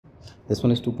This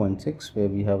one is 2.6, where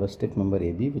we have a stiff member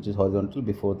AB which is horizontal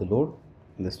before the load.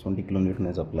 This 20 kilonewton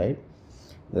is applied.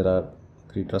 There are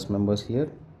 3 truss members here,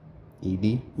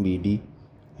 ED, BD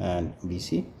and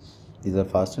BC. These are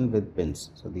fastened with pins.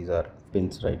 So these are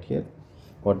pins right here.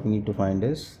 What we need to find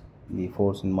is the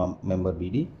force in member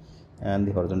BD and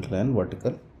the horizontal and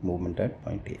vertical movement at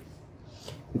point A.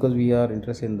 Because we are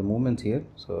interested in the movements here,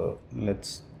 so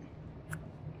let's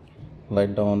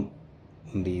write down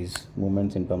these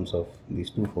movements in terms of these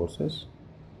two forces,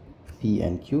 P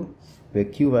and Q, where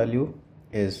Q value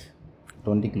is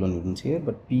 20 kilonewtons here,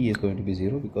 but P is going to be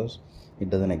 0 because it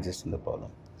doesn't exist in the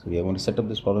problem. So we are going to set up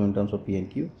this problem in terms of P and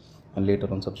Q and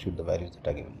later on substitute the values that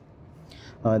are given.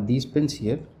 Now these pins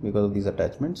here, because of these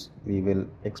attachments, we will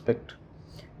expect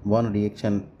one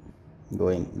reaction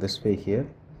going this way here,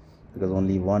 because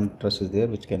only one truss is there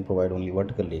which can provide only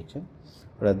vertical reaction.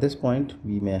 But at this point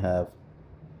we may have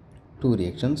two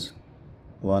reactions,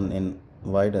 one in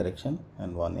Y direction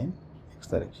and one in X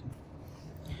direction.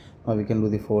 Now we can do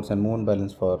the force and moment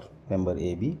balance for member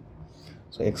AB.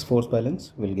 So X force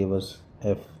balance will give us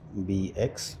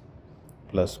FBX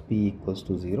plus P equals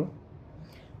to 0.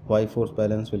 Y force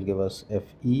balance will give us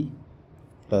FE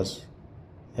plus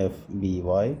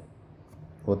FBY.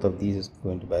 Both of these is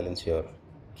going to balance your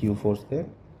Q force there.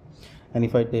 And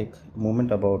if I take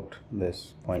moment about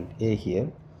this point A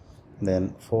here,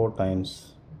 then 4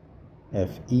 times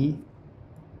FE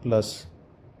plus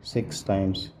 6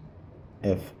 times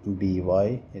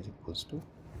FBY is equals to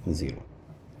 0.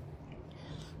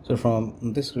 So from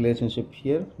this relationship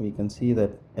here, we can see that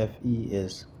FE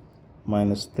is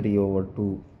minus 3 over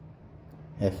 2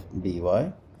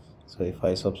 FBY. So if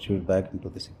I substitute back into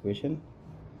this equation,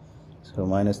 so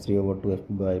minus 3 over 2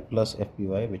 FBY plus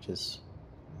FBY, which is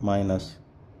minus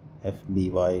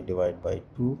FBY divided by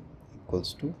 2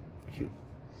 equals to Q.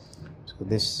 So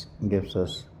this gives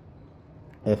us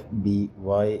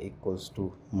FBY equals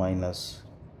to minus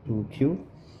 2Q,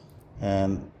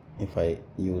 and if I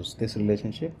use this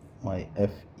relationship, my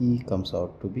FE comes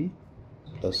out to be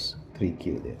plus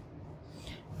 3Q there,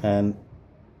 and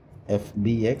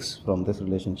FBX from this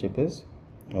relationship is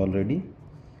already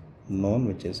known,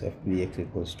 which is FBX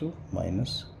equals to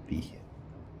minus P here.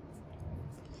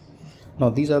 Now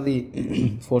these are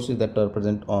the forces that are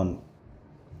present on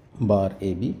bar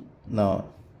AB. Now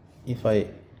if I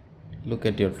look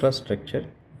at your truss structure,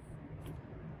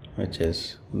 which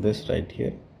is this right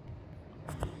here,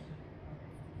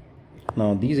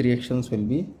 now these reactions will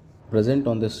be present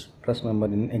on this truss member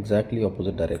in exactly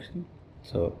opposite direction.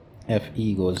 So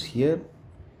FE goes here,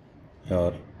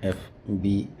 your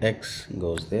FBX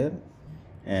goes there,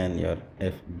 and your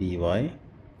FBY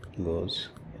goes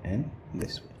in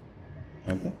this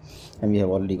way. Okay, and we have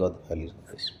already got the values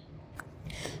of this.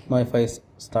 Now if I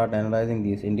start analyzing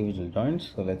these individual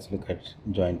joints, so let's look at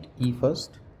joint E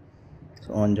first.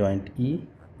 So on joint E,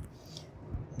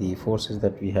 the forces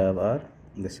that we have are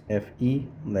this FE,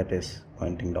 that is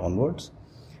pointing downwards,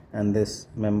 and this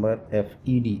member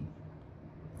FED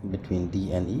between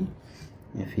D and E.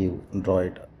 If you draw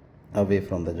it away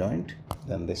from the joint,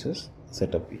 then this is the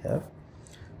setup we have.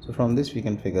 So from this we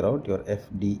can figure out your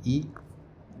FDE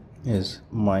is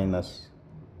minus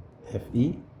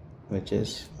FE, which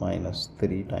is minus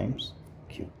 3 times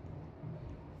Q.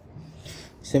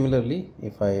 Similarly,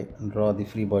 if I draw the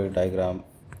free body diagram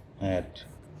at,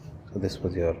 so this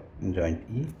was your joint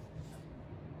E.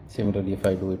 Similarly, if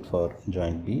I do it for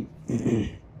joint B,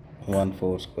 one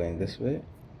force going this way,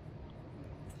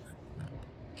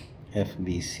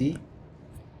 FBC,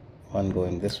 one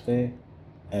going this way,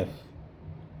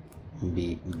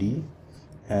 FBD,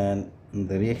 and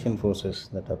the reaction forces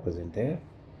that are present there.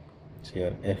 So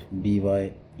your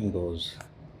FBY goes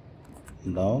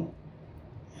down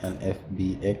and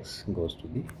FBX goes to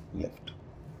the left.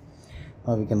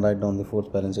 Now we can write down the force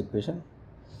balance equation.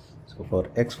 So for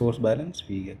X force balance,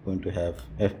 we are going to have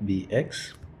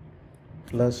FBX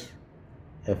plus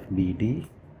FBD,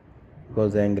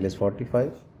 because the angle is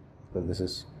 45, because this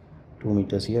is 2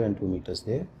 meters here and 2 meters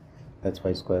there, that's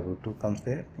why square root 2 comes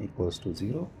there, equals to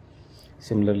 0.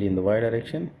 Similarly in the Y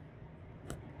direction,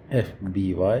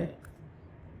 FBY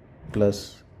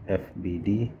plus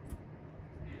FBD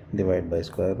divided by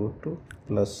square root 2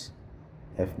 plus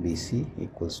FBC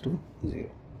equals to 0.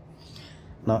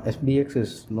 Now FBX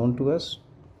is known to us.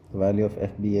 The value of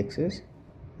FBX is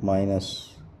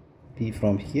minus P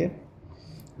from here.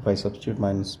 If I substitute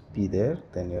minus P there,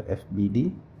 then your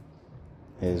FBD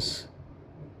is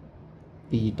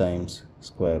P times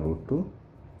square root 2.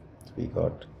 So we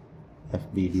got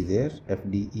FBD there.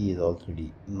 FDE is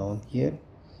already known here.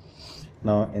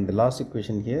 Now in the last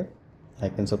equation here, I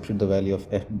can substitute the value of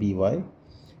FBY,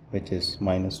 which is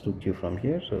minus 2q from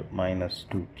here, so minus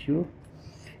 2q.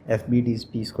 FBD is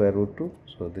p square root 2,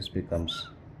 so this becomes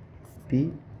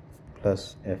p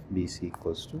plus FBC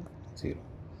equals to 0.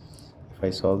 If I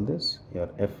solve this, your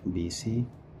FBC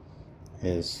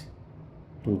is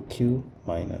 2q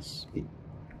minus p.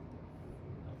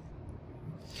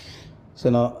 So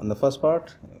now in the first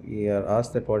part, we are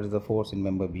asked that what is the force in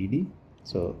member BD.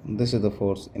 So this is the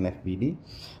force in FBD,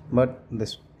 but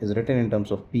this is written in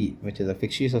terms of P, which is a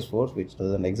fictitious force which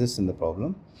doesn't exist in the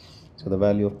problem. So the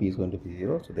value of P is going to be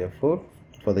 0. So therefore,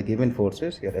 for the given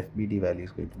forces, your FBD value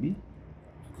is going to be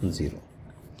 0.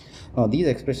 Now these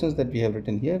expressions that we have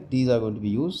written here, these are going to be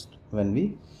used when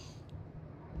we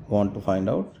want to find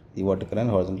out the vertical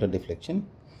and horizontal deflection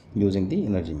using the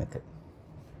energy method.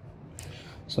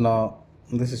 So now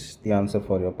this is the answer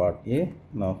for your part A.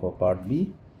 Now for part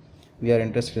B, we are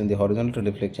interested in the horizontal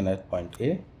deflection at point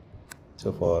A.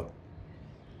 So for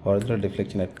horizontal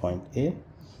deflection at point A,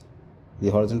 the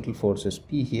horizontal force is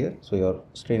P here, so your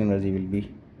strain energy will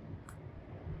be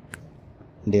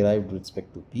derived with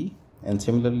respect to P, and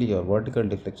similarly your vertical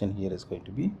deflection here is going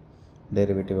to be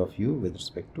derivative of U with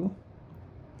respect to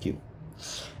Q.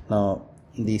 Now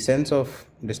the sense of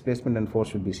displacement and force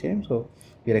should be same, so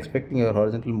we are expecting your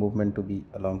horizontal movement to be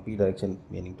along P direction,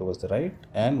 meaning towards the right,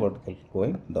 and vertical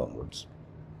going downwards.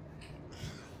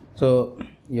 So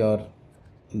your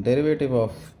derivative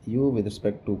of U with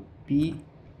respect to P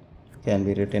can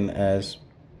be written as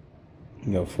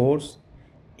your force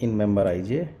in member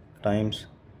IJ times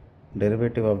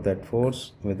derivative of that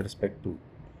force with respect to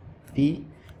P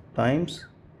times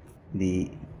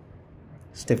the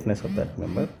stiffness of that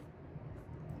member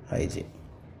IJ.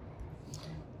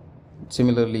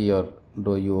 Similarly, your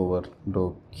dou U over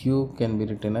dou Q can be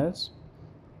written as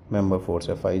member force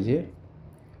Fij,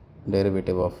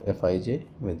 derivative of Fij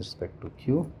with respect to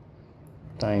Q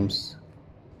times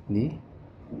the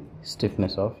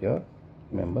stiffness of your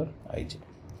member IJ.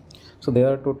 So there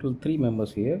are total 3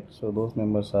 members here. So those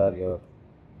members are your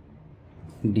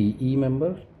DE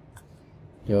member,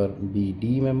 your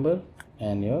BD member,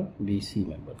 and your BC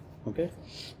member. Okay,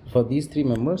 for these 3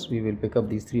 members, we will pick up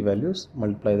these 3 values,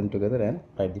 multiply them together, and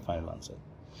write the final answer.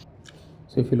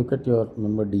 So if you look at your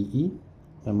member DE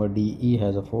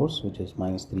has a force which is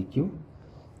minus 3q.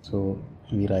 So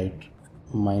we write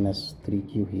minus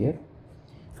 3q here.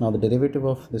 Now the derivative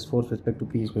of this force with respect to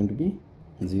P is going to be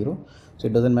 0. So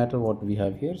it doesn't matter what we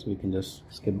have here, so we can just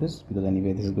skip this because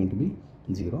anyway this is going to be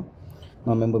 0.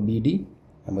 Now member BD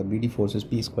force is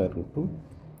P square root 2.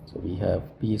 So we have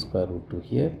P square root 2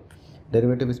 here.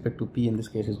 Derivative with respect to P in this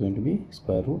case is going to be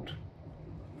square root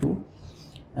 2.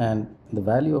 And the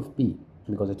value of P,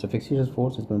 because it's a fictitious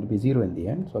force, is going to be 0 in the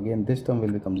end. So again this term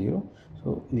will become 0.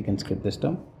 So we can skip this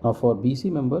term. Now for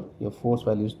BC member, your force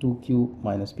value is 2q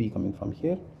minus P coming from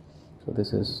here. So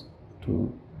this is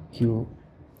 2q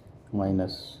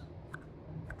minus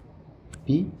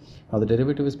P. Now the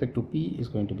derivative with respect to P is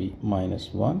going to be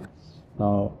minus 1.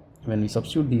 Now when we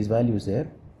substitute these values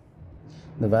there,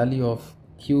 the value of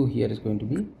Q here is going to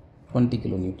be 20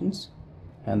 kilonewtons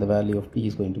and the value of P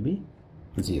is going to be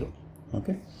 0.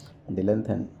 Okay, and the length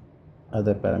and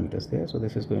other parameters there. So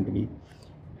this is going to be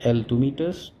L 2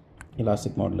 meters,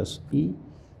 elastic modulus E,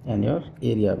 and your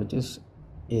area, which is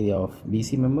area of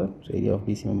BC member. So area of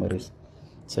BC member is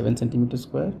 7 centimeters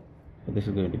square. So this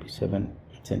is going to be 7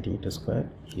 centimeters square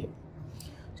here.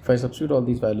 So if I substitute all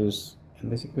these values in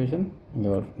this equation,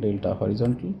 your delta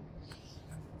horizontal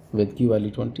with Q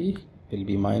value 20 will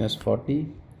be minus 40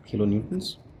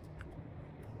 kilonewtons.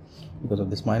 Because of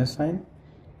this minus sign,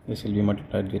 this will be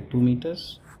multiplied with 2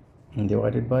 meters and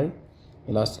divided by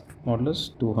elastic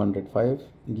modulus 205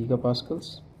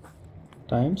 gigapascals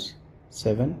times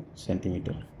 7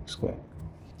 centimeter square.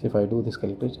 So if I do this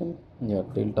calculation, your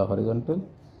delta horizontal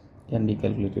can be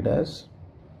calculated as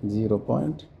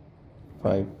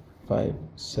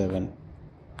 0.557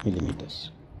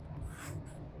 millimeters.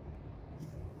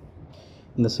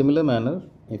 In the similar manner,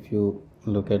 if you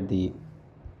look at the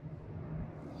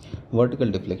vertical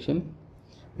deflection,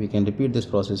 we can repeat this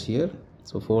process here.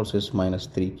 So force is minus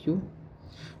 3q,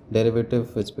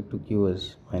 derivative with respect to q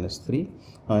is minus 3.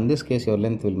 Now in this case your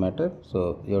length will matter,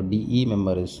 so your DE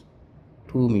member is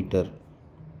 2 meter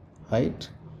height,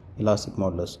 elastic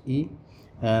modulus E,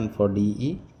 and for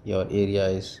DE your area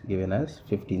is given as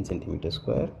 15 centimeter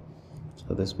square.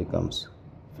 So this becomes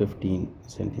 15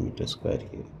 centimeter square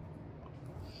here.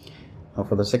 Now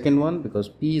for the second one, because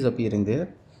P is appearing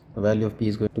there, the value of P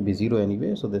is going to be 0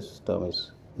 anyway, so this term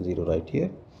is 0 right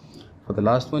here. For the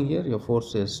last one here, your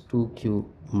force is 2q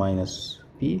minus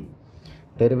P.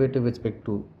 Derivative with respect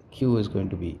to q is going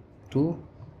to be 2,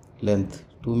 length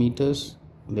 2 meters,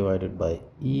 divided by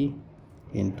E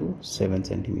into 7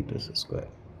 centimeters square.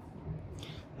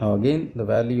 Now again the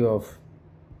value of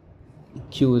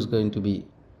Q is going to be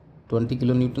 20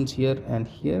 kilonewtons here and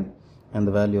here, and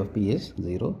the value of P is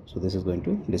 0, so this is going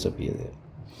to disappear there.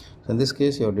 So in this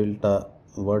case your delta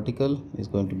vertical is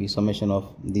going to be summation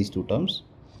of these two terms.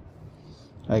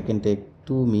 I can take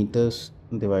 2 meters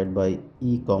divided by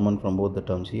E common from both the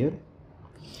terms here,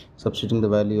 substituting the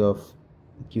value of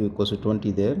Q equals to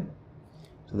 20 there,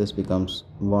 so this becomes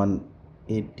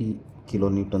 180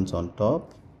 kilonewtons on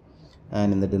top,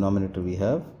 and in the denominator we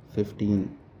have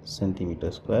 15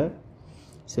 centimeters square.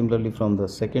 Similarly from the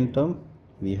second term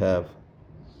we have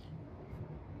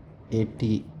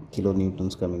 80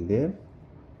 kilonewtons coming there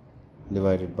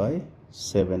divided by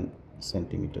 7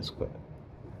 centimeters square.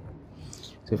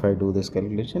 So if I do this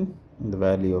calculation, the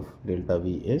value of delta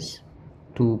V is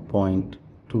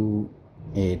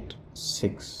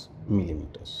 2.286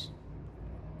 millimeters.